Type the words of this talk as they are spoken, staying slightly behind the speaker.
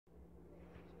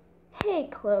Hey,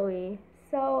 Chloe.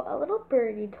 So, a little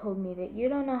birdie told me that you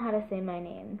don't know how to say my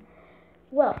name.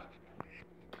 Well,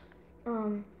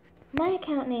 my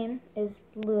account name is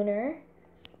Lunar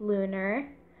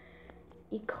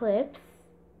Eclipse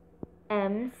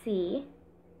MC.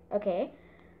 Okay.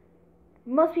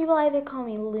 Most people either call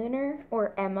me Lunar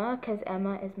or Emma, because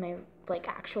Emma is my,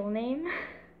 actual name.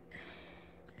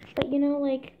 But,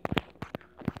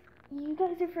 you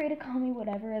guys are free to call me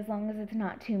whatever as long as it's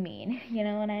not too mean. You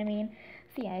know what I mean?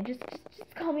 So yeah, just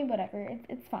call me whatever.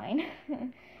 It's fine.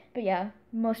 But yeah,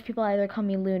 most people either call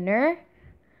me Lunar,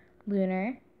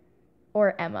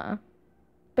 or Emma.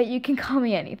 But you can call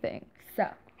me anything. So,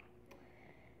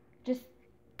 just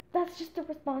that's just a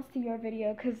response to your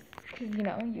video, cause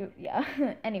yeah.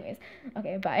 Anyways,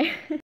 okay, bye.